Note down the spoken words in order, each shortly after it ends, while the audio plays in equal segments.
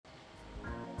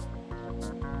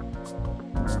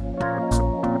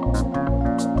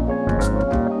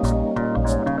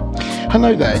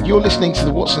Hello there, you're listening to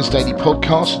the Watson's Daily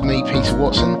Podcast with me, Peter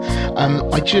Watson.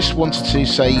 I just wanted to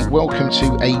say welcome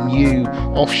to a new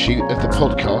offshoot of the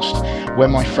podcast where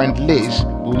my friend Liz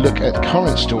will look at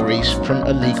current stories from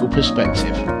a legal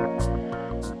perspective.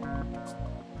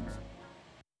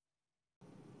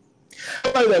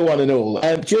 Hello there, one and all.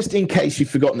 Just in case you've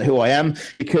forgotten who I am,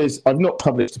 because I've not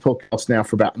published a podcast now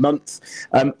for about a month,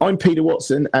 I'm Peter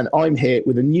Watson, and I'm here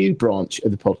with a new branch of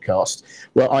the podcast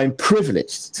where I'm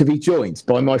privileged to be joined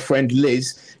by my friend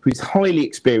Liz, who is highly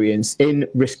experienced in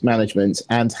risk management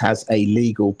and has a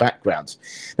legal background.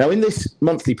 Now, in this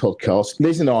monthly podcast,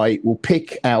 Liz and I will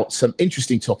pick out some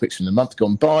interesting topics from the month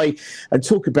gone by and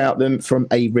talk about them from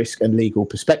a risk and legal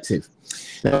perspective.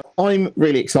 Now, I'm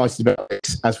really excited about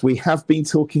this, as we have been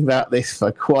talking about this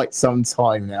for quite some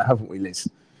time now, haven't we, Liz?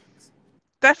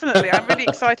 Definitely. I'm really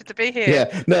excited to be here.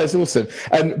 Yeah, no, it's awesome.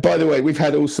 And by the way, we've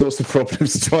had all sorts of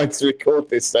problems trying to record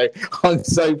this, so I'm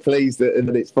so pleased that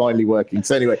it's finally working.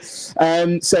 So anyway,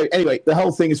 the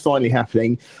whole thing is finally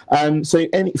happening.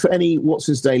 For any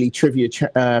Watson's Daily trivia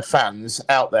fans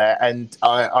out there, and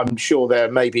I'm sure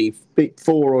there may be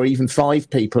 4 or even 5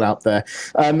 people out there,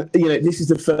 this is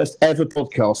the first ever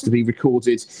podcast to be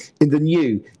recorded in the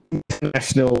new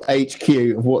international HQ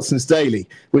of Watson's Daily,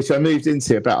 which I moved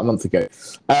into about a month ago.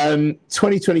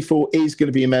 2024 is going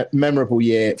to be a memorable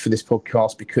year for this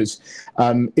podcast because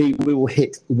we will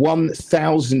hit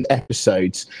 1,000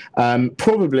 episodes,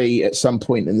 probably at some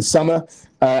point in the summer.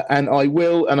 And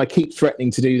I keep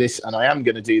threatening to do this, and I am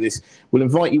going to do this. We'll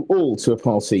invite you all to a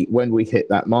party when we hit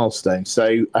that milestone.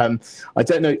 So I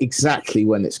don't know exactly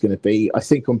when it's going to be. I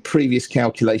think on previous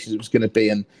calculations it was going to be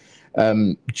in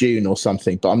June or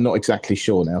something, but I'm not exactly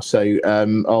sure now. So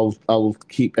I'll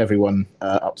keep everyone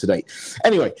up to date.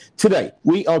 Anyway, today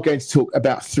we are going to talk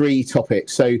about 3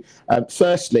 topics. So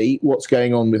firstly, what's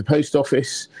going on with the post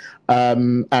office,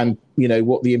 and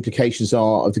what the implications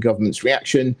are of the government's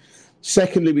reaction.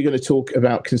 Secondly, we're going to talk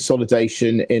about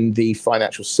consolidation in the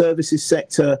financial services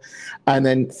sector. And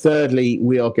then thirdly,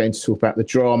 we are going to talk about the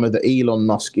drama that Elon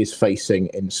Musk is facing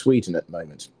in Sweden at the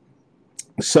moment.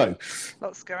 So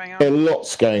lots going on.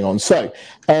 Lots going on. So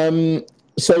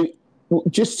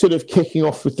just sort of kicking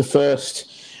off with the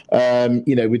first,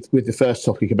 with the first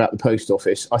topic about the post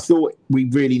office, I thought we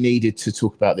really needed to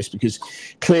talk about this because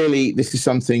clearly this is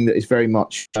something that is very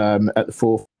much at the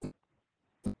forefront.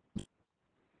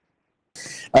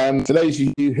 For those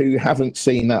of you who haven't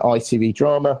seen that ITV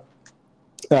drama,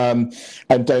 and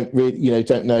don't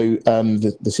know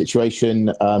the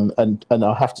situation, and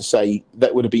I have to say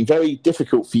that would have been very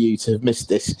difficult for you to have missed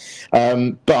this,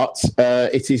 but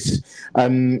it is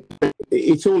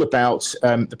it's all about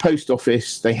the post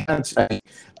office. They had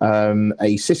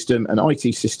a system, an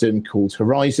IT system called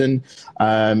Horizon,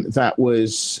 that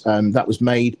was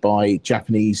made by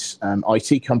Japanese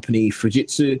IT company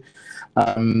Fujitsu.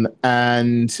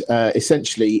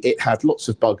 Essentially it had lots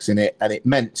of bugs in it, and it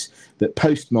meant that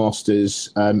postmasters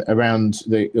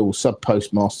or sub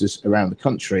postmasters around the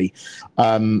country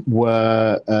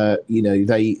were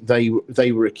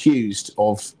they were accused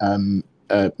of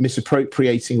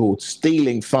misappropriating or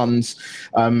stealing funds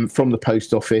from the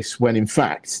post office when in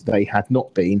fact they had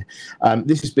not been.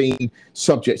 This has been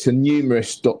subject to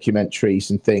numerous documentaries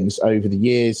and things over the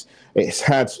years. It's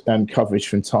had coverage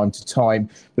from time to time,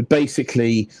 but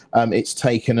basically it's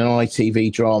taken an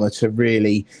ITV drama to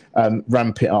really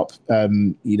ramp it up,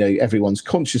 everyone's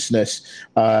consciousness.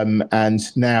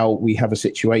 And now we have a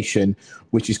situation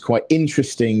which is quite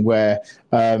interesting where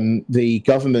the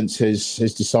government has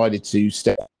decided to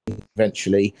step in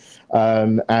eventually,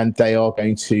 and they are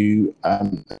going to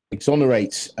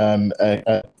exonerate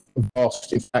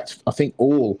vast, in fact, I think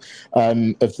all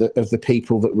of the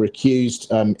people that were accused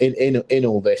in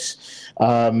all this,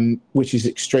 which is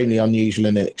extremely unusual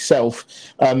in itself.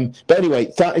 But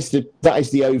anyway, that is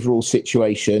the overall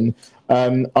situation.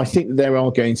 I think that there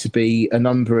are going to be a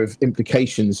number of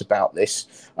implications about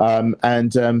this,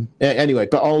 anyway.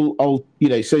 But I'll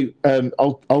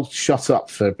shut up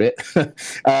for a bit,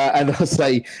 and I'll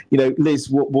say, Liz,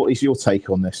 what is your take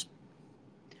on this?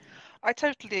 I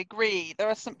totally agree. There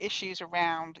are some issues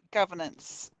around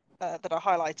governance that are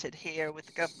highlighted here with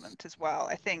the government as well.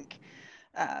 I think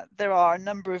there are a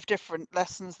number of different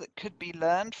lessons that could be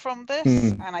learned from this.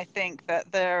 And I think that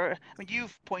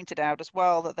you've pointed out as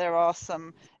well that there are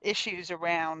some issues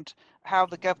around how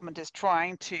the government is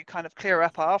trying to kind of clear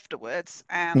up afterwards,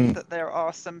 and that there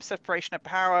are some separation of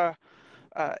power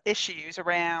issues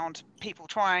around people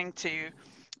trying to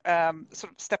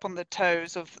sort of step on the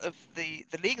toes of the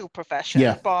legal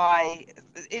profession by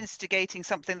instigating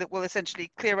something that will essentially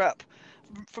clear up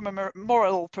from a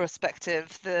moral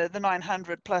perspective the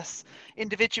 900 plus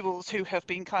individuals who have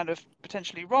been kind of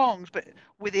potentially wronged, but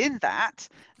within that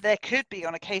there could be,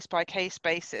 on a case by case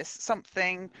basis, some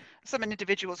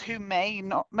individuals who may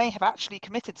have actually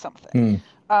committed something.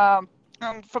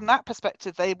 And from that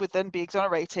perspective, they would then be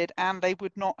exonerated, and they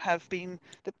would not have been,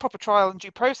 the proper trial and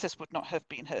due process would not have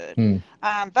been heard.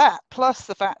 And that, plus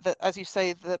the fact that, as you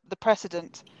say, the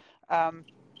precedent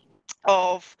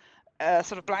of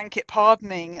sort of blanket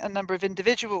pardoning a number of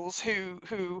individuals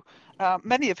who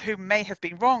many of whom may have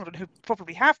been wronged and who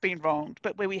probably have been wronged,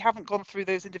 but where we haven't gone through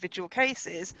those individual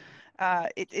cases,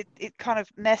 it kind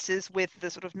of messes with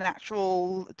the sort of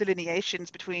natural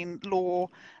delineations between law,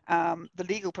 the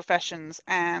legal professions,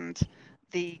 and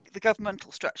the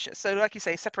governmental structure. So, like you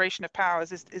say, separation of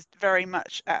powers is very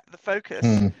much at the focus.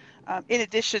 In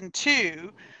addition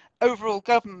to overall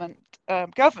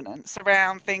governance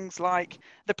around things like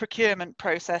the procurement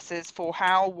processes for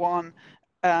how one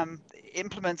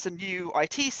implements a new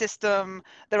IT system.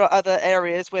 There are other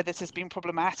areas where this has been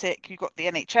problematic. You've got the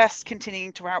NHS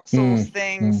continuing to outsource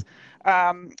things,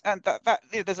 and that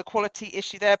there's a quality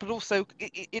issue there, but also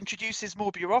it introduces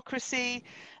more bureaucracy,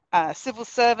 civil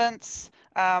servants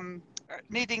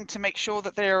needing to make sure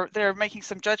that they're making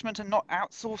some judgment and not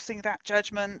outsourcing that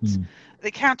judgment. The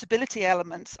accountability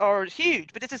elements are huge,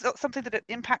 but it is something that it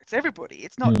impacts everybody.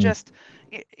 It's not just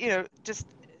just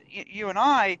you and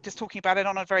I just talking about it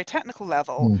on a very technical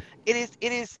level. It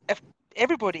is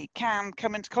everybody can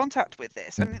come into contact with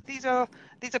this, and these are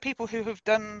people who have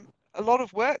done a lot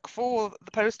of work for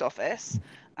the post office,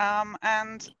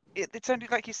 and it's only,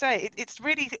 like you say, it's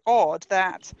really odd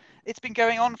that it's been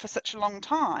going on for such a long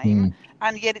time,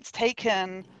 and yet it's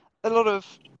taken a lot of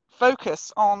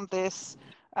focus on this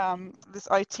this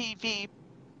ITV.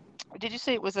 Did you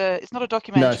say it was it's not a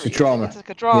documentary? No, it's a drama. It's like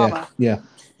a drama. Yeah.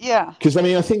 Because I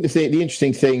mean, I think the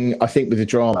interesting thing I think with the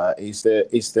drama is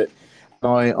that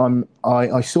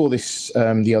I saw this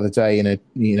the other day in a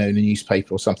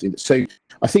newspaper or something. So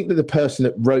I think that the person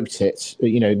that wrote it,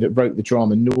 that wrote the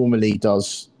drama, normally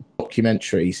does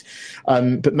documentaries,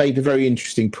 but made a very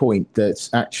interesting point that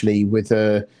actually with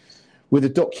a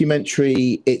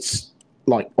documentary, it's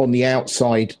like on the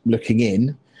outside looking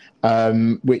in,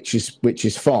 which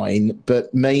is fine,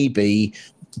 but maybe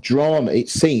drama, it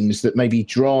seems that maybe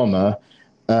drama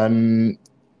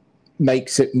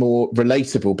makes it more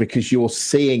relatable because you're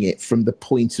seeing it from the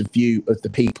point of view of the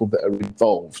people that are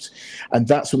involved, and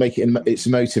that's what makes it's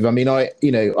emotive. I mean, I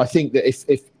think that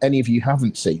if any of you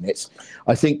haven't seen it,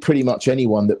 I think pretty much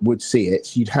anyone that would see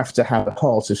it, you'd have to have a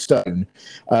heart of stone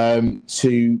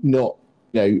to not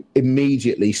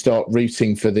immediately start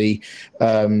rooting for the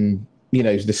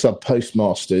the sub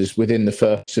postmasters within the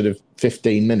first sort of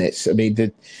 15 minutes. I mean,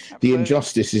 the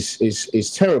injustice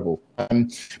is terrible.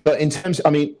 But in terms, I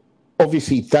mean,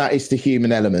 obviously that is the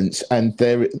human element, and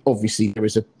there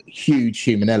is a huge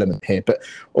human element here. But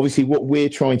obviously, what we're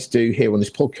trying to do here on this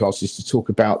podcast is to talk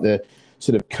about the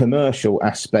sort of commercial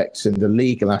aspects and the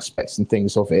legal aspects and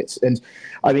things of it. And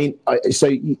I mean, so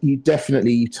you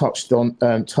definitely touched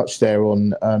there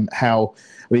on how,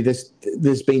 I mean,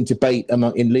 there's been debate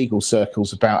in legal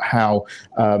circles about how,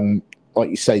 like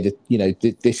you say, that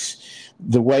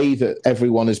the way that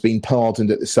everyone has been pardoned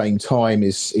at the same time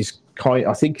is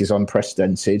I think is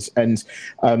unprecedented, and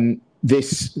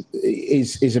this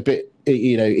is a bit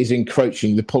is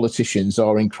encroaching. The politicians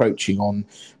are encroaching on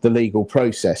the legal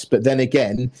process. But then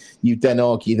again, you then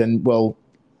argue, well,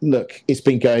 look, it's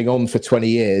been going on for 20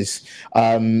 years.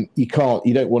 You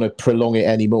don't want to prolong it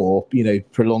anymore,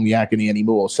 prolong the agony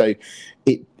anymore. So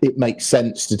it makes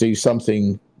sense to do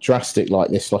something drastic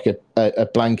like this, like a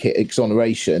blanket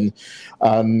exoneration,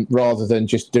 rather than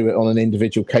just do it on an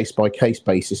individual case-by-case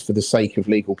basis for the sake of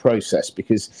legal process,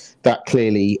 because that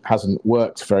clearly hasn't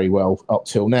worked very well up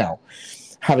till now.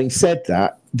 Having said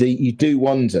that, you do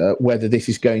wonder whether this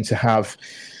is going to have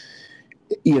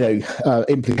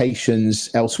implications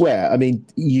elsewhere. I mean,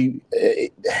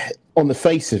 on the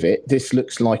face of it, this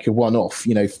looks like a one-off,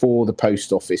 for the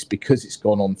post office, because it's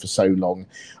gone on for so long,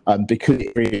 because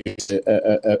it really is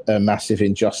a massive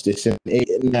injustice. And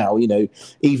now,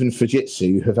 even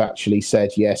Fujitsu have actually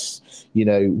said, yes,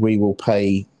 we will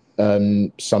pay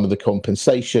some of the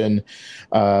compensation,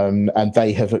 and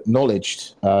they have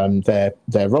acknowledged their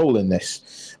role in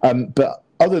this. But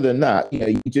other than that,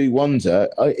 you do wonder,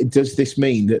 does this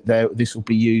mean that this will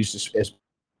be used as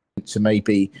to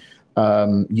maybe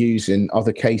use in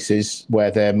other cases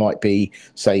where there might be,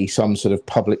 say, some sort of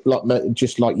public,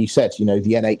 just like you said, the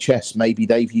NHS, maybe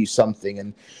they've used something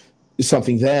and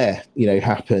something there,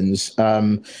 happens.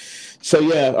 So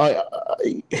yeah,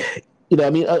 I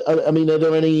mean, are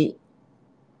there any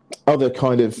other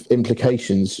kind of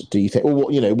implications, do you think, or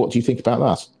what do you think about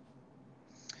that?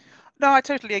 No, I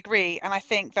totally agree. And I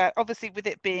think that obviously with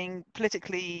it being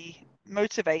politically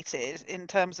motivated in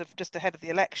terms of just ahead of the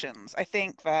elections, I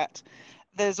think that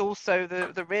there's also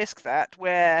the risk that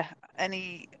where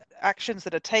any actions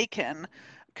that are taken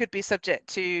could be subject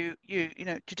to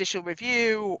judicial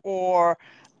review, or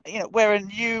where a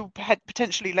new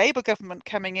potentially Labour government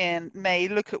coming in may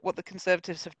look at what the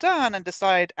Conservatives have done and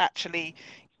decide actually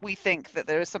we think that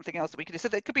there is something else that we can do. So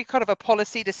there could be kind of a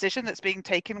policy decision that's being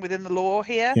taken within the law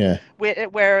here, Yeah.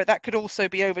 where that could also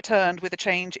be overturned with a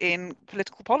change in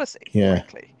political policy,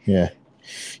 frankly. Yeah,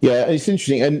 it's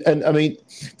interesting. And I mean,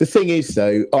 the thing is,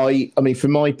 though, I mean,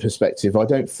 from my perspective, I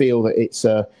don't feel that it's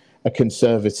a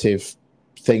conservative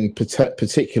thing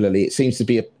particularly. It seems to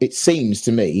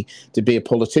me to be a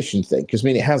politician thing, because I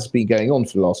mean, it has been going on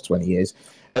for the last 20 years.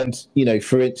 And,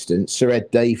 for instance, Sir Ed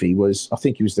Davey I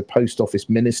think he was the post office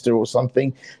minister or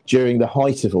something during the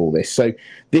height of all this. So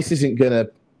this isn't going to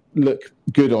look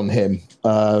good on him,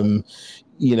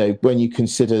 when you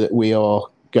consider that we are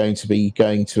going to be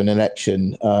going to an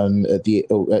election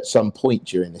at some point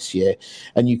during this year.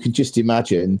 And you can just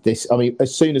imagine this. I mean,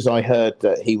 as soon as I heard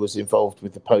that he was involved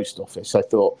with the post office, I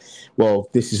thought, well,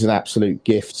 this is an absolute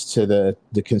gift to the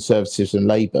Conservatives and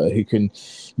Labour, who can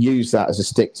use that as a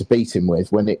stick to beat him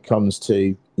with when it comes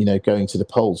to, going to the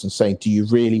polls and saying, do you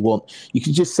really want, you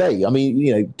can just say, I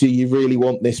mean, do you really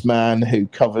want this man who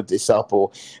covered this up,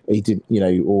 or he didn't,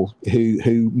 or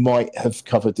who might have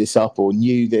covered this up or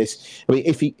knew this? I mean,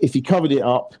 if he covered it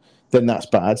up, then that's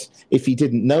bad. If he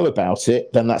didn't know about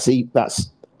it, then that's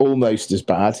almost as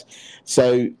bad.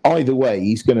 So either way,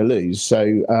 he's going to lose.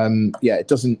 So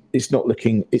it's not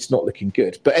looking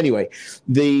good. But anyway,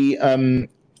 this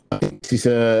is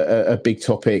a big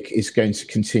topic. It's going to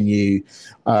continue.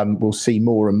 We'll see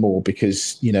more and more,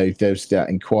 because there's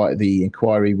the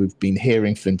inquiry we've been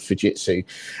hearing from Fujitsu,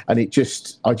 and I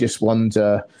just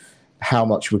wonder how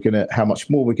much more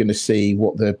we're going to see,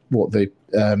 what the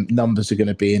numbers are going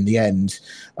to be in the end.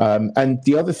 And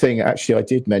the other thing, actually, I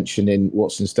did mention in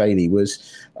Watson's Daily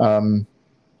was,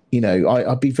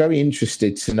 I'd be very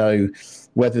interested to know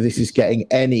whether this is getting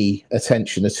any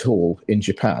attention at all in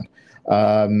Japan,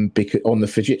 because on the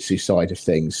Fujitsu side of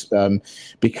things,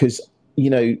 because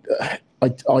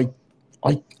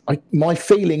my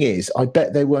feeling is, I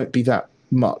bet there won't be that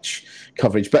much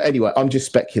coverage. But anyway, I'm just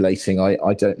speculating.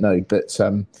 I don't know. But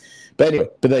anyway,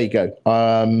 there you go.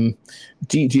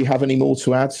 Do you have any more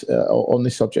to add on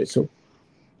this subject at all?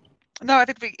 No, I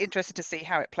think it'd be interesting to see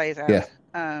how it plays out. Yeah.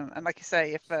 And like you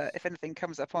say, if anything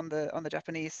comes up on the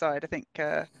Japanese side, I think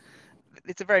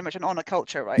it's very much an honor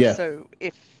culture, right? Yeah. So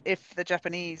if the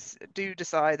Japanese do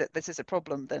decide that this is a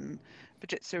problem, then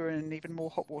Fujitsu are in even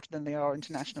more hot water than they are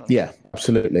internationally. Yeah,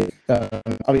 absolutely. I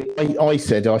mean, I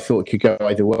said I thought it could go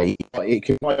either way. It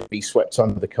could either be swept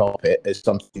under the carpet as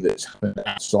something that's happened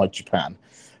outside Japan,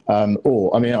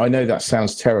 or, I mean, I know that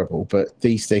sounds terrible, but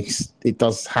these things, it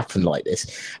does happen like this.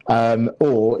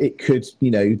 Or it could,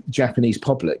 Japanese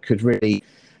public could really,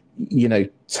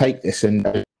 take this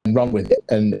and run with it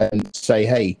and say,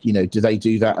 hey, do they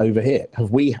do that over here?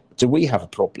 Do we have a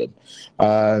problem?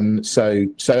 So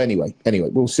anyway,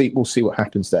 we'll see what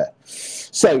happens there.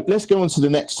 So let's go on to the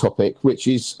next topic, which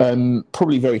is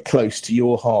probably very close to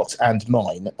your heart and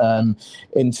mine,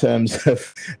 in terms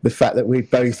of the fact that we've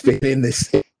both been in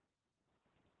this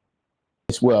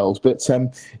world, but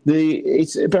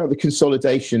it's about the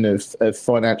consolidation of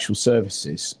financial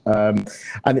services, and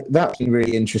that's been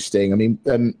really interesting. I mean,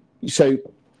 so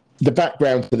the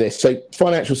background to this, so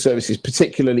financial services,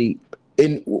 particularly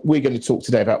we're going to talk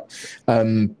today about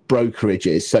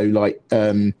brokerages. So like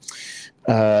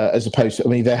as opposed to, I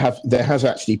mean, there has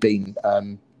actually been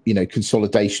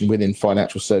consolidation within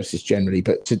financial services generally,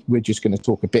 but we're just going to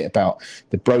talk a bit about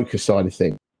the broker side of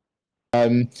things.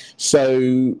 The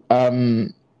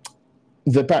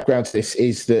background to this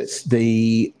is that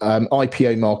the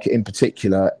IPO market in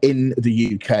particular, in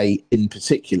the UK in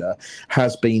particular,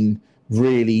 has been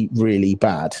really, really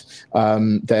bad.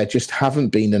 There just haven't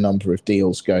been a number of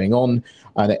deals going on,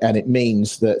 and it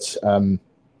means that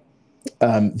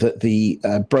that the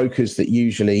brokers that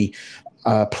usually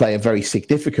play a very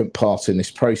significant part in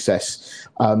this process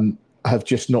have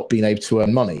just not been able to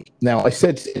earn money. Now, I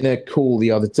said in a call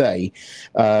the other day,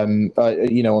 on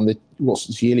the what's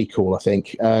the yearly call, I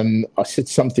think, I said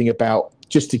something about,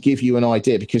 just to give you an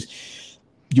idea, because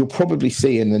you'll probably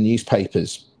see in the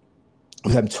newspapers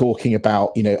them talking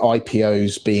about,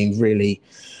 IPOs being really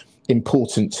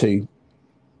important to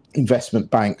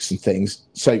investment banks and things.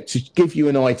 So to give you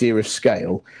an idea of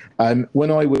scale,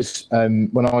 when I was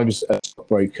a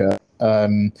stockbroker,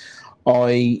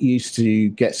 I used to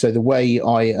get, so the way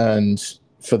I earned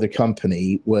for the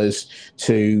company was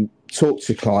to talk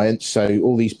to clients. So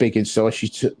all these big, so I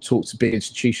used to talk to big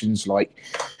institutions like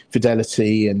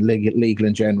Fidelity and Legal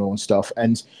and General and stuff.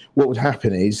 And what would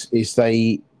happen is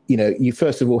they, you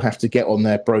first of all have to get on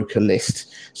their broker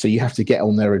list. So you have to get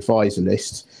on their advisor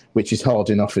list, which is hard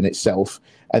enough in itself.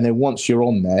 And then once you're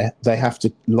on there, they have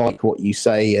to like what you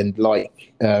say and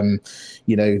like,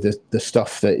 the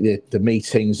stuff that the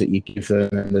meetings that you give them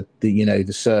and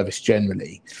the service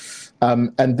generally.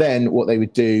 And then what they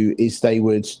would do is they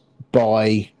would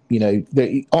buy,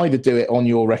 they either do it on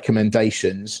your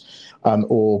recommendations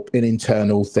or an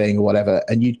internal thing or whatever,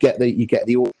 and you get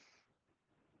the order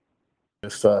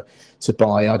to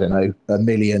buy, I don't know, 1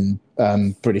 million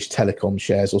British Telecom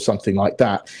shares or something like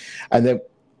that, and then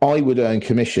I would earn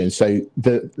commission. So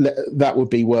that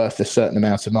would be worth a certain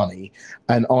amount of money,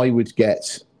 and I would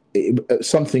get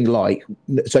something like,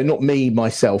 so not me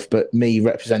myself, but me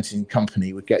representing the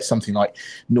company would get something like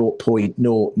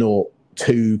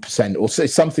 0.002% or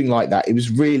something like that. It was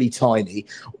really tiny.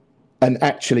 And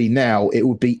actually now it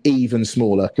would be even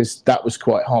smaller, because that was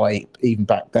quite high even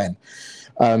back then.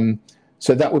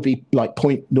 So that would be like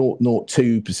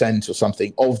 0.002% or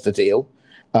something of the deal,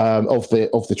 of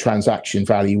the transaction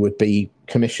value would be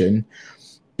commission.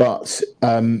 But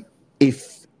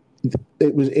if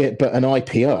it was but an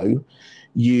IPO,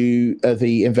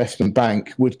 the investment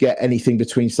bank would get anything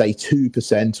between, say,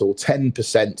 2% or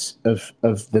 10% of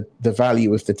the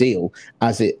value of the deal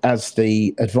as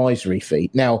the advisory fee.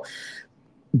 Now,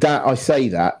 that I say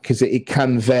that because it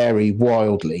can vary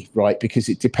wildly, right? Because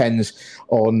it depends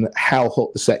on how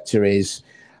hot the sector is,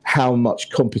 how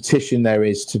much competition there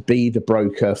is to be the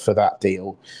broker for that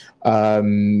deal,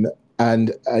 and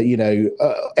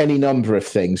any number of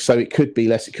things. So it could be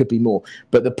less, it could be more.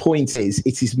 But the point is,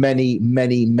 it is many,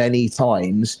 many, many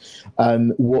times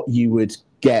what you would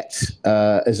get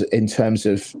as in terms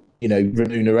of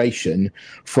remuneration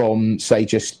from, say,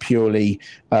 just purely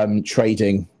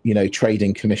trading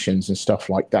commissions and stuff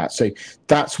like that. So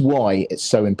that's why it's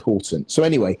so important. So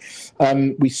anyway,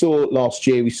 we saw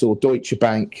Deutsche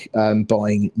Bank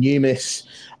buying Numis.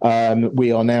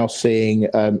 We are now seeing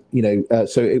so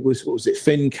it was, what was it,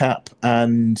 FinCap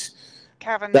and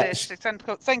Cavendish, St.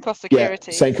 Cost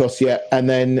Securities. Yeah, St. Cost, yeah. And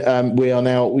then we're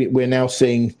now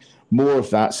seeing more of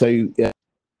that. So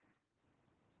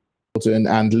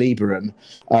and Liberum,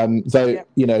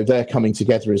 they're coming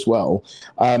together as well.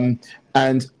 And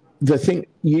the thing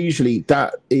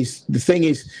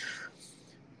is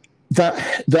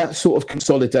that sort of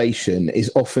consolidation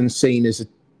is often seen as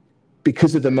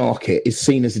because of the market, is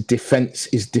seen as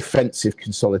defensive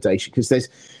consolidation, because there's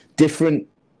different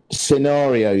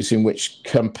scenarios in which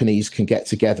companies can get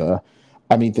together.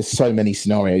 I mean, there's so many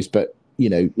scenarios, but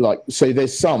so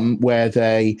there's some where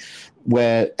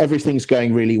everything's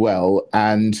going really well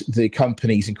and the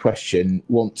companies in question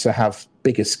want to have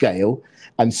bigger scale,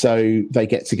 and so they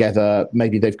get together.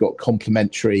 Maybe they've got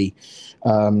complementary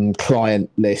client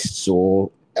lists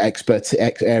or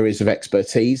areas of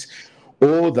expertise,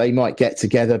 or they might get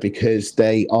together because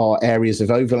they are areas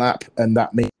of overlap, and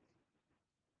that means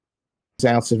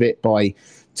out of it by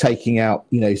taking out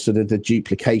sort of the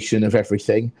duplication of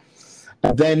everything.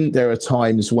 And then there are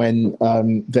times when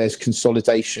there's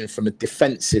consolidation from a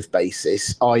defensive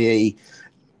basis, i.e.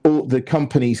 all the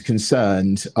companies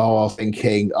concerned are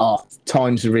thinking,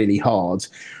 times are really hard,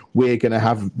 we're going to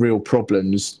have real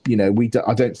problems. I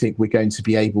don't think we're going to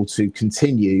be able to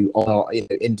continue on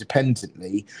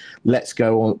independently. Let's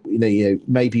go on.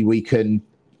 Maybe we can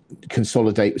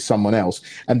consolidate with someone else,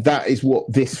 and that is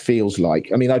what this feels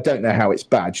like. I mean, I don't know how it's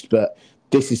badged, but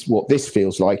this is what this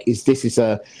feels like. This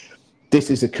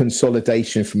is a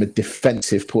consolidation from a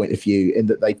defensive point of view, in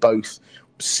that they both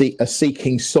are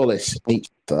seeking solace in each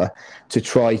other to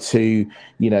try to,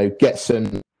 get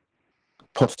some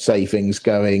cost savings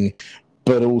going,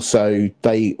 but also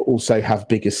they also have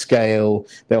bigger scale.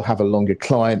 They'll have a longer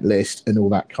client list and all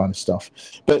that kind of stuff.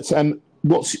 But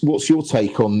what's your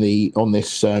take on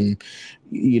this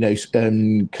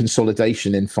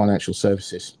consolidation in financial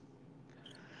services?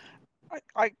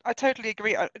 I totally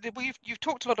agree. You've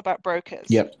talked a lot about brokers.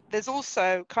 Yep. There's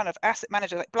also kind of asset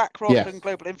managers like BlackRock Yeah. and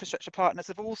Global Infrastructure Partners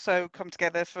have also come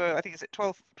together for, I think, is it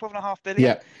 12.5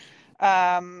 billion?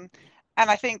 Yeah. And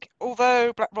I think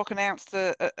although BlackRock announced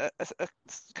a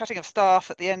cutting of staff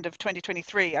at the end of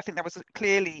 2023, I think that was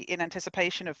clearly in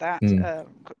anticipation of that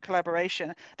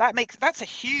collaboration. That's a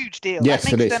huge deal. Yes,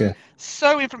 that makes it is, them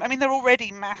so I mean, they're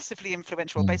already massively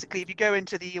influential. Basically, if you go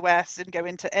into the US and go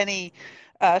into any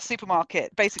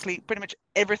supermarket, basically pretty much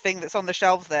everything that's on the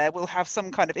shelves there will have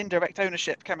some kind of indirect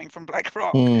ownership coming from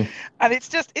BlackRock, and it's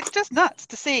just nuts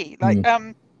to see. Like,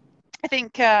 I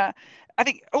think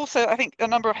a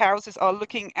number of houses are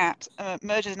looking at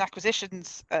mergers and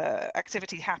acquisitions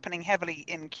activity happening heavily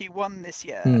in Q1 this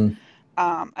year.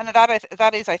 And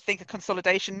that is, I think, a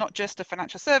consolidation, not just of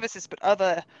financial services, but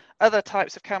other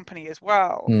types of company as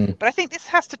well. But I think this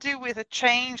has to do with a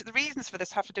change. The reasons for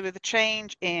this have to do with a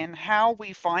change in how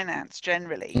we finance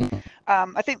generally.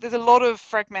 I think there's a lot of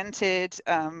fragmented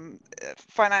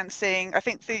financing. I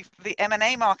think the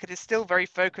M&A market is still very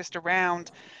focused around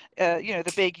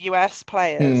the big US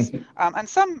players, and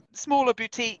some smaller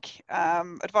boutique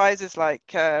advisors like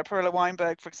Perella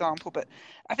Weinberg, for example. But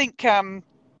I think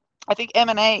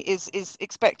M&A is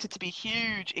expected to be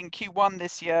huge in Q1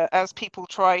 this year as people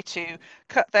try to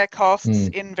cut their costs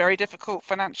in very difficult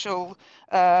financial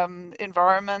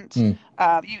environment.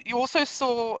 You also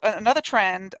saw another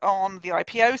trend on the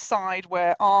IPO side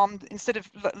where instead of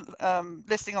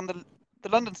listing on the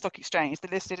London Stock Exchange, they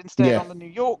listed instead on the New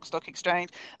York Stock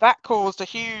Exchange. That caused a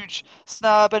huge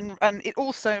snub, and it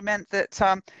also meant that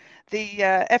the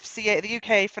FCA, the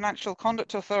UK Financial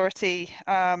Conduct Authority,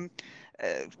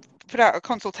 put out a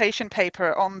consultation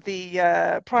paper on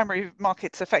the primary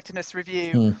markets effectiveness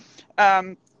review,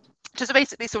 to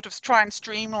basically sort of try and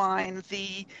streamline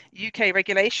the UK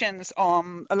regulations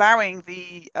on allowing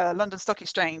the London Stock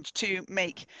Exchange to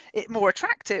make it more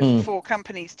attractive for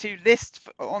companies to list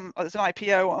as an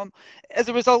IPO as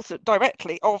a result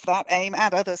directly of that aim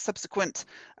and other subsequent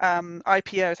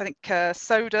IPOs. I think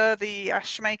Soda, the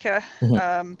ash maker,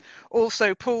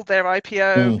 also pulled their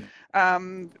IPO.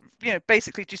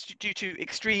 Basically just due to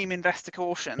extreme investor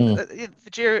caution. The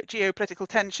geopolitical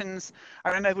tensions,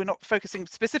 I don't know, we're not focusing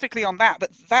specifically on that,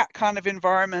 but that kind of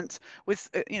environment with,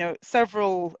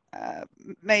 several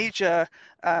major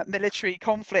military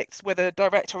conflicts, whether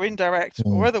direct or indirect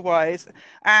or otherwise,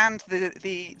 and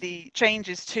the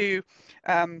changes to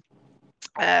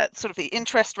sort of the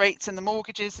interest rates in the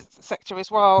mortgages sector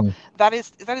as well. That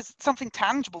is something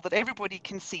tangible that everybody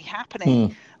can see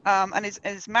happening, and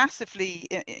is massively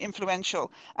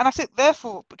influential. And I think,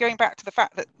 therefore, going back to the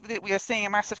fact that we are seeing a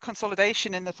massive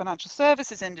consolidation in the financial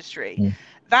services industry,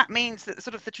 that means that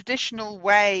sort of the traditional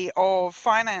way of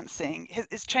financing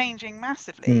is changing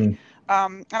massively.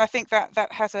 And I think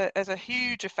that has a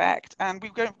huge effect. And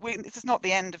this is not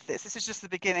the end of this. This is just the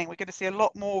beginning. We're going to see a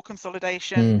lot more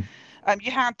consolidation.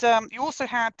 You also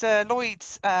had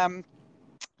Lloyd's.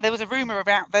 There was a rumor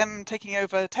about them taking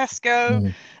over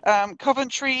Tesco.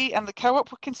 Coventry and the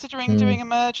Co-op were considering doing a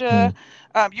merger.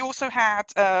 You also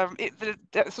had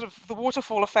sort of the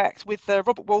waterfall effect with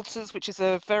Robert Walters, which is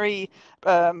a very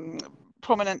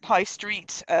prominent high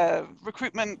street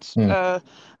recruitment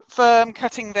firm,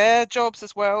 cutting their jobs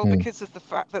as well because of the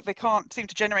fact that they can't seem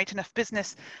to generate enough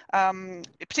business,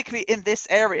 particularly in this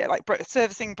area, like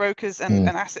servicing brokers and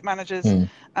asset managers.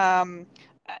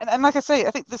 And like I say,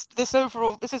 I think this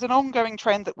is an ongoing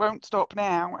trend that won't stop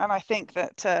now. And I think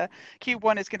that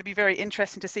Q1 is going to be very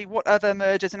interesting to see what other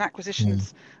mergers and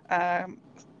acquisitions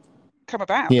come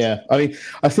about. Yeah, I mean,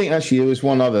 I think actually there was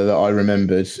one other that I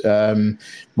remembered,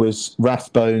 was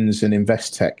Rathbones and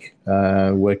Investec.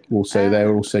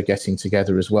 They're also getting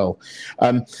together as well.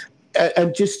 And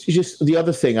just the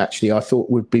other thing, actually, I thought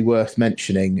would be worth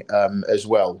mentioning as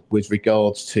well with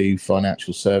regards to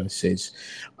financial services,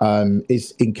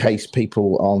 is, in case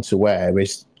people aren't aware,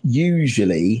 is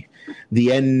usually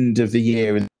the end of the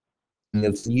year and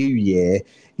of the new year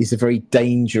is a very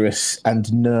dangerous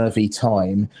and nervy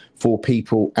time for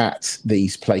people at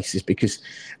these places, because,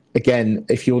 again,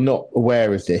 if you're not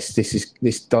aware of this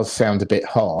does sound a bit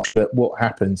harsh, but what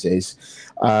happens is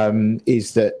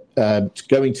that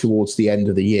going towards the end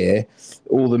of the year,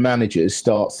 all the managers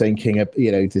start thinking of,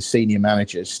 the senior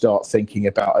managers start thinking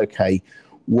about, okay,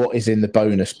 what is in the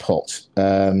bonus pot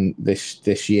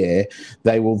this year?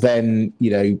 They will then,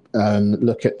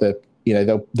 look at the,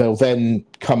 they'll then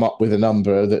come up with a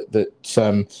number that the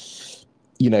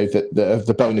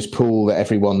bonus pool that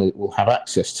everyone will have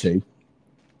access to.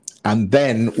 And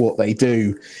then what they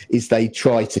do is they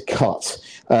try to cut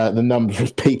the number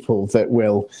of people that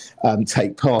will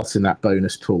take part in that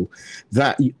bonus pool.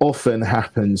 That often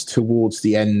happens towards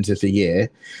the end of the year.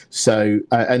 So,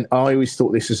 and I always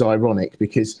thought this was ironic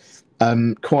because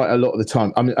quite a lot of the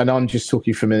time, and I'm just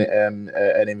talking from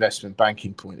an investment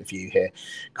banking point of view here,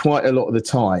 quite a lot of the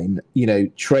time,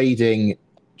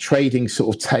 trading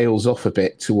sort of tails off a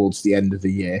bit towards the end of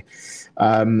the year.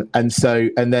 And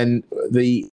then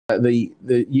the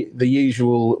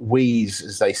usual wheeze,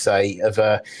 as they say, of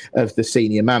the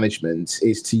senior management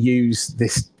is to use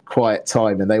this quiet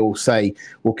time, and they all say,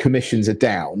 well, commissions are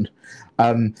down.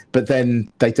 But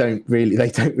then they don't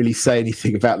really say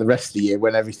anything about the rest of the year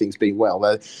when everything's been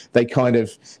well. They kind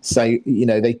of say,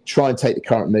 they try and take the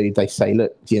current mood. They say,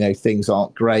 look, things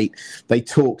aren't great. They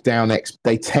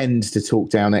tend to talk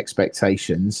down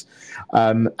expectations,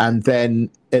 and then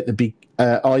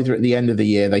either at the end of the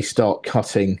year they start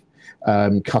cutting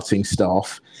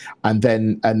staff, and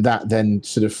that then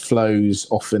sort of flows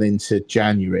often into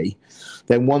January.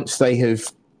 Then once they have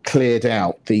cleared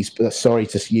out these, sorry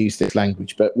to use this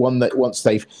language, but once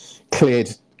they've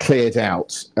cleared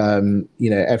out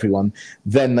everyone,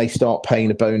 then they start paying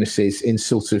the bonuses in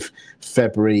sort of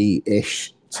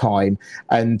February-ish time.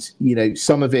 And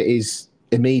some of it is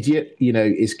immediate,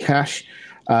 is cash.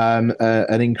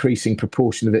 An increasing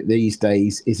proportion of it these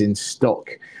days is in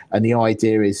stock, and the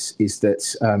idea is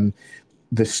that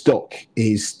the stock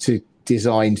is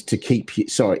designed to keep you.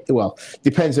 Sorry, well,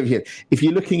 depends on you. If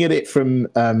you're looking at it from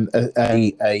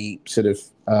a sort of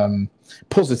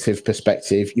positive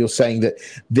perspective, you're saying that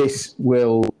this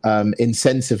will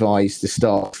incentivize the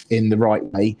staff in the right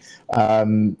way,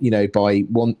 by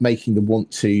making them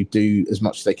want to do as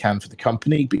much as they can for the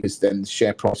company, because then the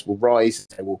share price will rise,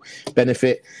 they will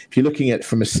benefit. If you're looking at it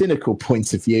from a cynical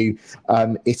point of view,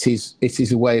 it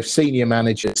is a way of senior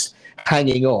managers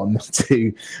hanging on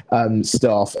to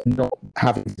staff and not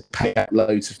having to pay out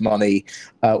loads of money,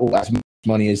 or as much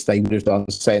money as they would have done,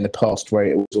 say, in the past, where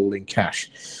it was all in cash.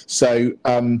 So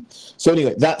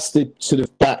anyway, that's the sort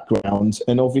of background.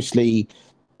 And obviously,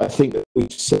 I think that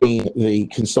we've seen the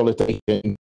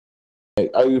consolidation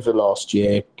over last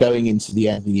year, going into the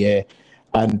end of the year,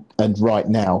 and right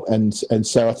now. And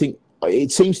so I think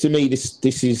it seems to me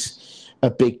this is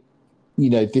a big,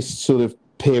 this sort of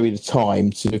period of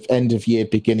time, sort of end of year,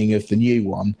 beginning of the new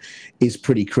one, is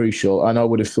pretty crucial. And I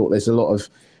would have thought there's a lot of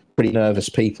pretty nervous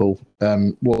people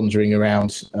wandering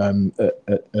around at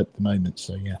the moment.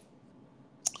 So yeah.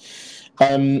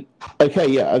 Okay.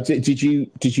 Yeah. Did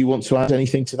you want to add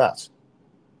anything to that?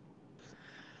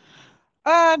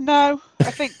 No,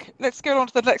 I think let's go on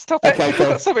to the next topic. Okay, I've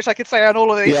got so much I could say on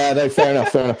all of these. Yeah, no, fair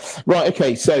enough. Right,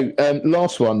 okay, so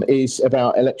last one is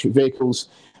about electric vehicles.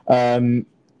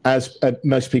 As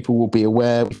most people will be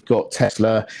aware, we've got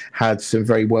Tesla had some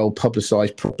very well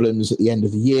publicised problems at the end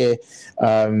of the year,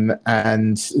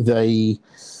 and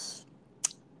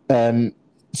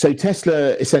so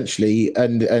Tesla essentially,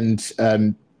 and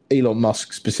Elon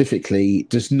Musk specifically,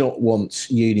 does not want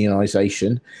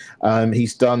unionisation.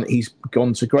 He's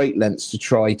gone to great lengths to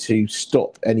try to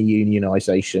stop any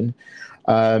unionisation.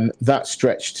 That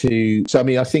stretched to, so I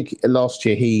mean, I think last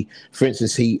year for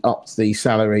instance, he upped the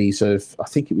salaries of, I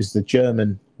think it was the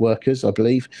German workers, I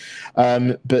believe,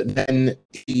 but then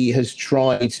he has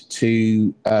tried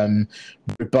to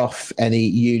rebuff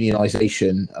any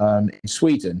unionisation in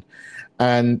Sweden,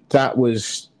 and that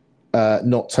was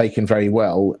not taken very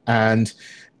well, and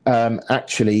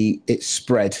actually it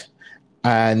spread.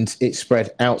 And it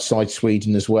spread outside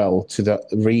Sweden as well to the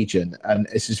region, and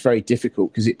this is very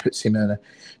difficult because it puts him in a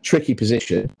tricky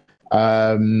position,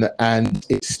 and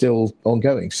it's still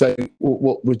ongoing. So,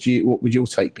 what would your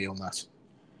take be on that?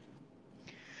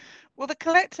 Well, the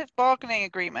collective bargaining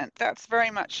agreement, that's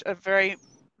very much a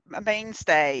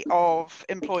mainstay of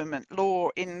employment law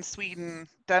in Sweden,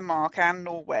 Denmark, and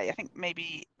Norway. I think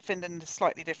maybe Finland is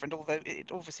slightly different, although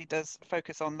it obviously does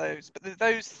focus on those. But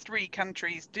those three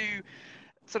countries do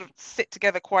sort of sit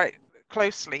together quite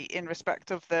closely in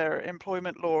respect of their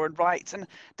employment law and rights, and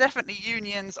definitely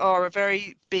unions are a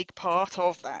very big part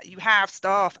of that. You have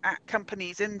staff at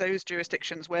companies in those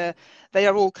jurisdictions where they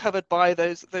are all covered by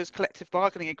those collective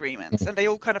bargaining agreements, and they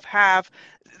all kind of have,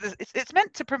 it's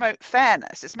meant to promote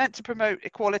fairness, it's meant to promote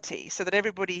equality, so that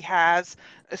everybody has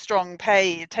a strong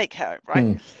pay take home,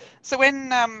 right? So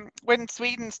when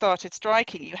Sweden started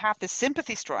striking, you have this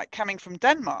sympathy strike coming from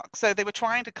Denmark. So they were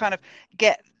trying to kind of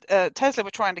get Tesla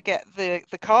were trying to get the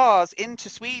cars into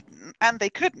Sweden, and they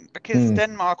couldn't, because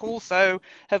Denmark also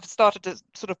have started to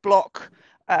sort of block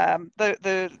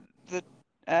the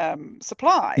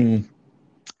supply.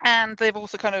 and they've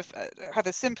also kind of had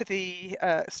a sympathy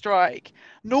strike.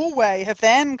 Norway have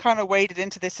then kind of waded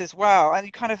into this as well, and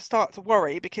you kind of start to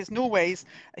worry because Norway's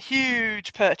a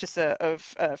huge purchaser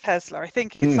of Tesla. I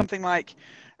think it's something like,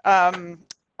 I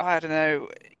don't know,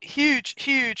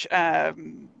 huge,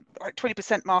 like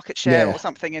 20% market share or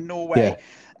something in Norway.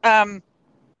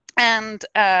 And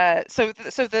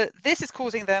this is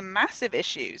causing them massive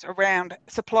issues around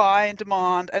supply and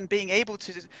demand and being able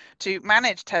to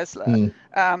manage Tesla.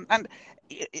 And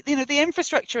the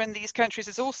infrastructure in these countries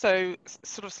is also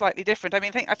sort of slightly different. I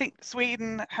mean, I think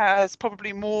Sweden has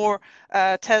probably more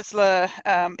Tesla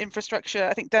infrastructure.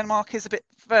 I think Denmark is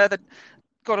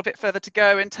got a bit further to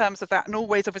go in terms of that.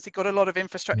 Norway's obviously got a lot of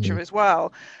infrastructure as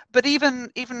well, but even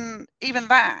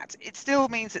that, it still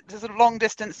means that there's a long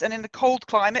distance, and in the cold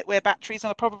climate where batteries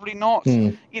are probably not,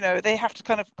 they have to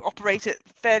kind of operate at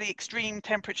fairly extreme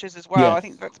temperatures as well. I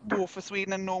think that's more for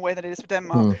Sweden and Norway than it is for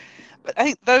Denmark. But I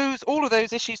think all of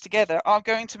those issues together are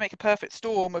going to make a perfect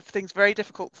storm of things very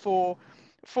difficult for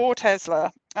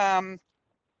Tesla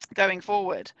going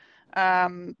forward.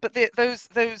 But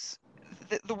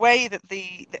the way that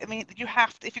you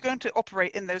have to, if you're going to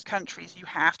operate in those countries, you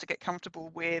have to get comfortable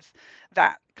with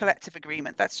that collective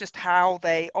agreement. That's just how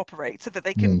they operate, so that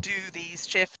they can do these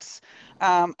shifts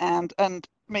and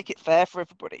make it fair for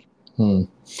everybody.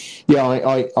 Yeah,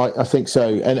 I think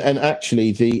so. And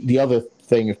actually, the other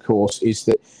thing, of course, is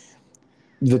that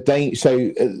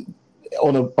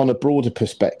on a broader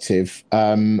perspective,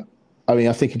 I mean,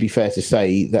 I think it'd be fair to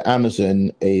say that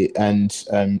Amazon and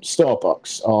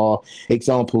Starbucks are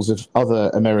examples of other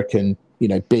American,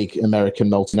 big American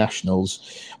multinationals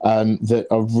that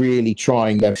are really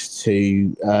trying best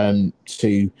to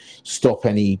stop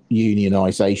any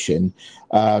unionization.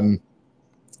 And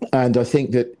I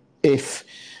think that if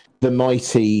the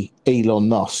mighty Elon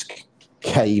Musk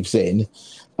caves in,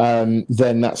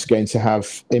 then that's going to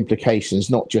have implications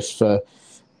not just for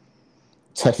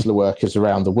Tesla workers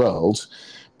around the world,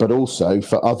 but also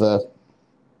for other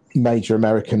major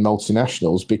American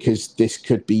multinationals, because this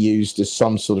could be used as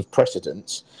some sort of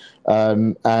precedent,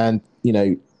 and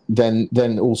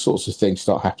then all sorts of things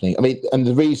start happening. I mean, and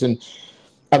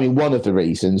one of the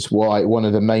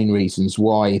main reasons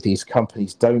why these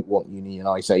companies don't want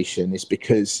unionization is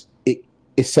because it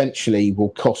essentially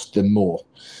will cost them more,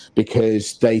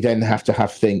 because they then have to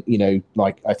have union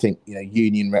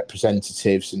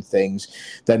representatives and things.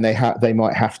 Then they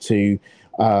might have to,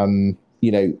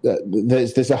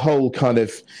 there's a whole kind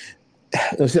of,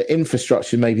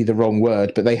 infrastructure, maybe the wrong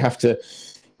word, but they have to,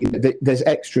 there's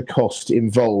extra cost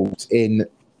involved in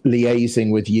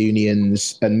liaising with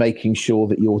unions and making sure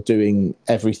that you're doing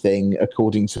everything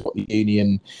according to what the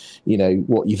union,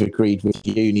 what you've agreed with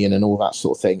the union and all that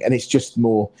sort of thing. And it's just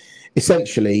more,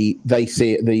 essentially, they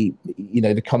see it, the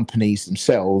companies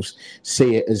themselves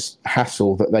see it as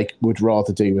hassle that they would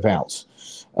rather do without.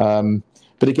 But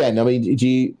again, I mean, do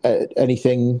you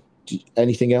anything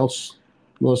else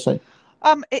you want to say?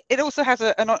 It also has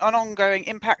an ongoing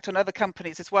impact on other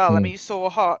companies as well. I mean, you saw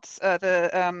Hertz,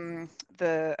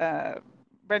 the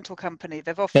rental company,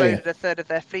 they've offloaded a third of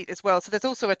their fleet as well. So there's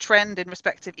also a trend in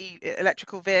respect of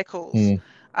electrical vehicles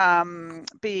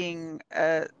being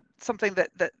something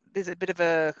that is a bit of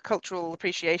a cultural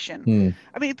appreciation.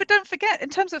 I mean, but don't forget, in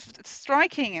terms of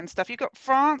striking and stuff, you've got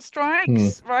France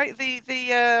strikes, right? The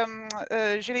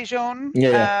Gilets jaunes,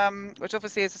 which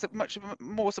obviously is much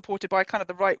more supported by kind of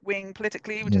the right wing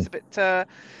politically, which is a bit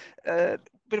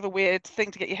of a weird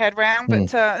thing to get your head around. But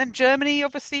then Germany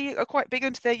obviously are quite big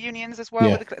into their unions as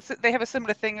well. They have a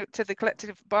similar thing to the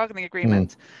collective bargaining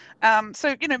agreement.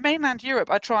 So mainland Europe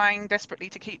are trying desperately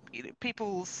to keep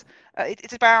people's.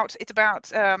 It's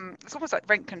almost like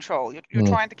rent control. You're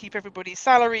trying to keep everybody's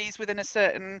salaries within a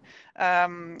certain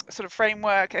sort of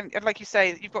framework, and like you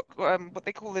say, you've got what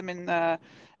they call them in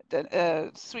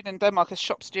Sweden and Denmark as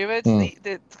shop stewards,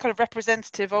 the kind of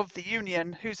representative of the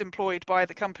union who's employed by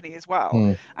the company as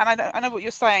well. And I know what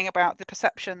you're saying about the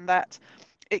perception that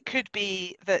it could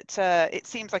be that it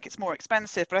seems like it's more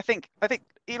expensive, but I think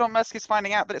Elon Musk is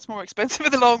finding out that it's more expensive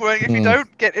in the long run if you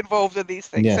don't get involved in these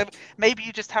things. So maybe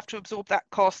you just have to absorb that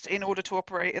cost in order to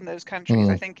operate in those countries.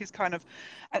 I think is kind of,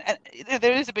 and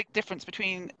there is a big difference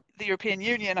between the European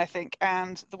Union, I think,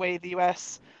 and the way the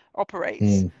US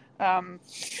operates.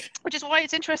 Which is why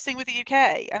it's interesting with the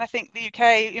UK. And I think the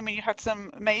UK, I mean, you had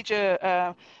some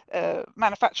major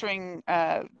manufacturing,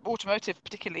 automotive,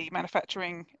 particularly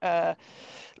manufacturing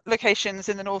locations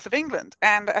in the north of England.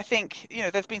 And I think,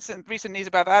 there's been some recent news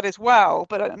about that as well,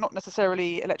 but not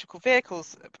necessarily electrical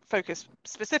vehicles focused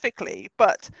specifically.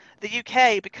 But the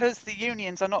UK, because the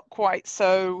unions are not quite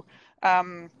so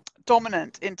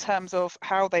dominant in terms of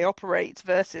how they operate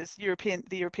versus the European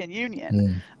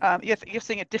Union. You're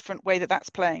seeing a different way that's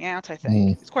playing out. I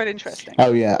think it's quite interesting.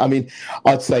 Oh yeah, I mean,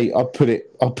 I'd say I'll put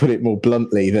it more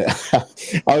bluntly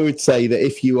that I would say that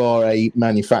if you are a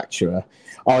manufacturer,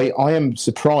 I am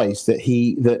surprised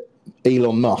that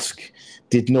Elon Musk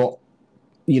did not,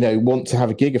 want to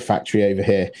have a gigafactory over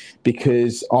here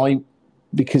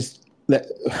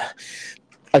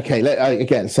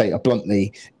again, say it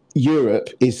bluntly, Europe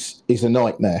is a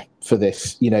nightmare for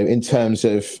this, in terms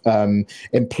of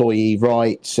employee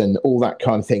rights and all that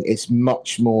kind of thing. It's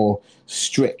much more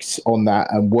strict on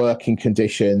that, and working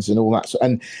conditions and all that.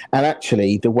 And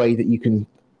actually, the way that you can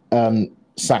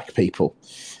sack people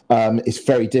is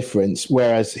very different.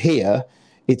 Whereas here,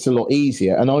 it's a lot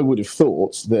easier. And I would have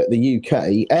thought that the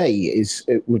UK is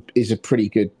a pretty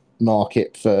good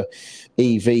market for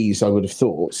EVs, I would have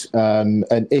thought, and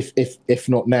if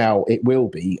not now, it will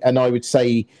be. And I would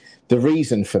say the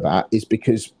reason for that is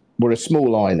because we're a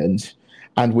small island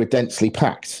and we're densely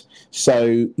packed.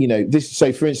 So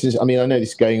so for instance, I mean, I know this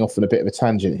is going off on a bit of a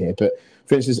tangent here, but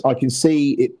for instance, I can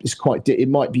see it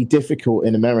might be difficult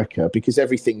in America because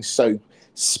everything's so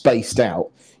spaced out.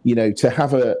 To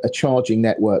have a charging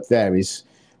network there is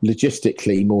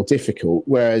logistically more difficult,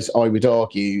 whereas I would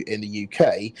argue in the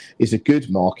UK is a good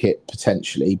market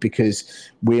potentially,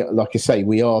 because we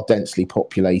are densely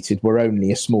populated. We're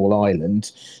only a small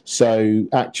island, so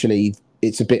actually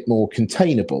it's a bit more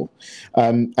containable.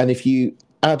 And if you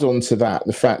add on to that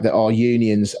the fact that our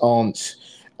unions aren't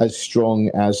as strong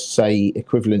as, say,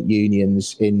 equivalent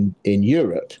unions in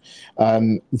Europe,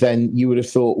 then you would have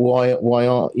thought,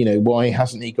 why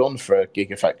hasn't he gone for a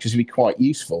gigafactory? Because it'd be quite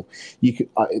useful. You could,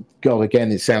 God,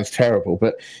 again, it sounds terrible,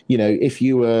 but if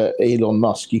you were Elon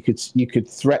Musk, you could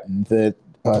threaten the.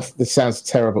 This sounds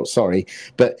terrible. Sorry,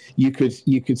 but you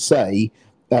could say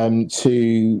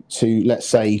to let's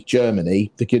say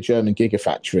Germany, the German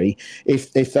gigafactory,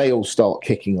 if they all start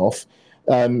kicking off.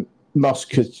 Musk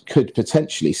could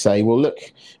potentially say, well, look,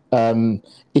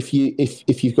 if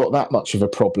you've got that much of a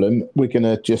problem, we're going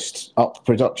to just up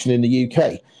production in the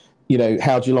UK.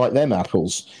 How do you like them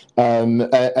apples?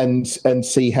 And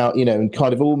see how, and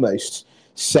kind of almost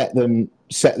set them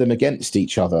against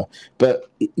each other. But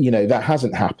that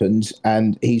hasn't happened,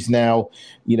 and he's now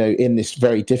in this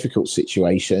very difficult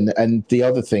situation. And the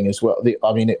other thing as well, I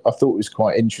thought it was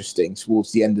quite interesting.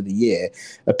 Towards the end of the year,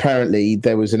 apparently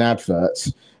there was an advert.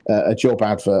 A job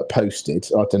advert posted.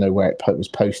 I don't know where it was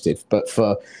posted, but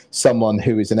for someone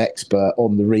who is an expert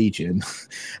on the region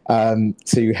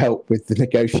to help with the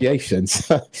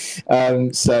negotiations.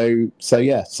 So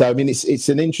yeah. So I mean, it's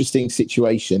an interesting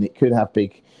situation. It could have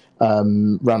big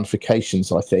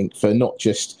ramifications, I think, for not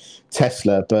just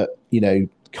Tesla, but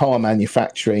car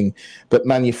manufacturing, but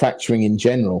manufacturing in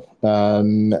general,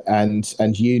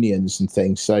 and unions and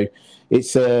things. So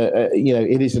it's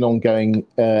it is an ongoing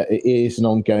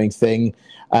thing.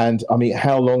 And I mean,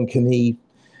 how long can he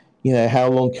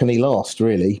last,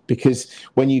 really? Because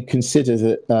when you consider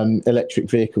that electric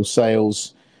vehicle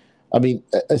sales, I mean,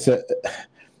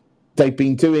 they've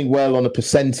been doing well on a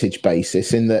percentage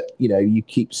basis, in that you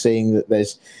keep seeing that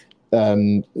there's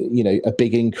a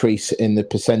big increase in the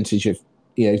percentage of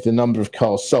the number of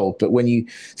cars sold, but when you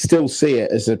still see it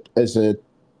as a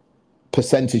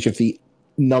percentage of the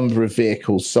number of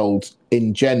vehicles sold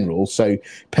in general, so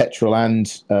petrol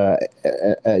and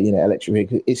electric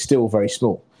vehicles, it's still very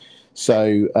small.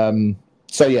 So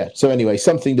yeah. So anyway,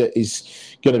 something that is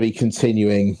going to be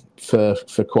continuing for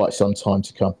quite some time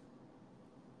to come.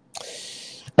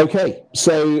 Okay,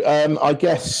 so I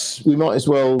guess we might as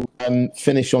well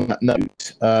finish on that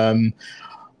note.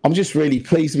 I'm just really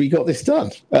pleased we got this done.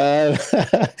 And,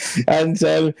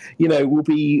 we'll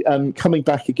be coming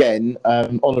back again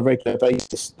on a regular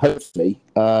basis, hopefully,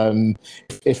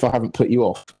 if I haven't put you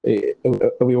off.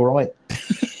 Are we all right?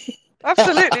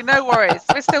 Absolutely, no worries.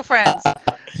 We're still friends.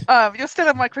 You're still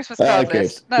on my Christmas card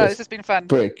list. No, this has been fun.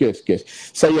 Brilliant, good.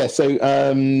 So yeah,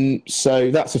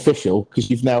 so that's official, because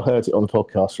you've now heard it on the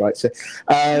podcast, right? So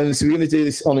we're going to do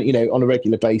this on a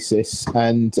regular basis,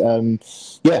 and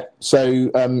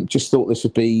just thought this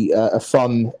would be a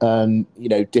fun,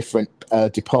 different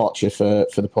departure for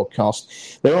the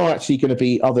podcast. There are actually going to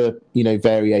be other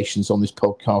variations on this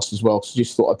podcast as well, so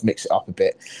just thought I'd mix it up a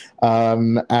bit.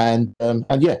 But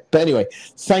anyway,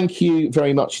 thank you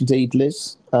very much indeed,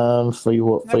 Liz, for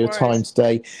your time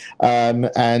today,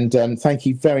 and thank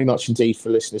you very much indeed for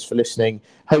listeners for listening.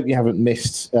 Hope you haven't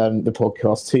missed the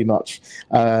podcast too much,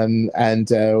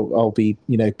 and I'll be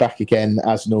back again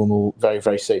as normal very,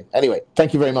 very soon. Anyway,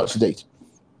 thank you very much indeed.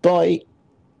 Bye.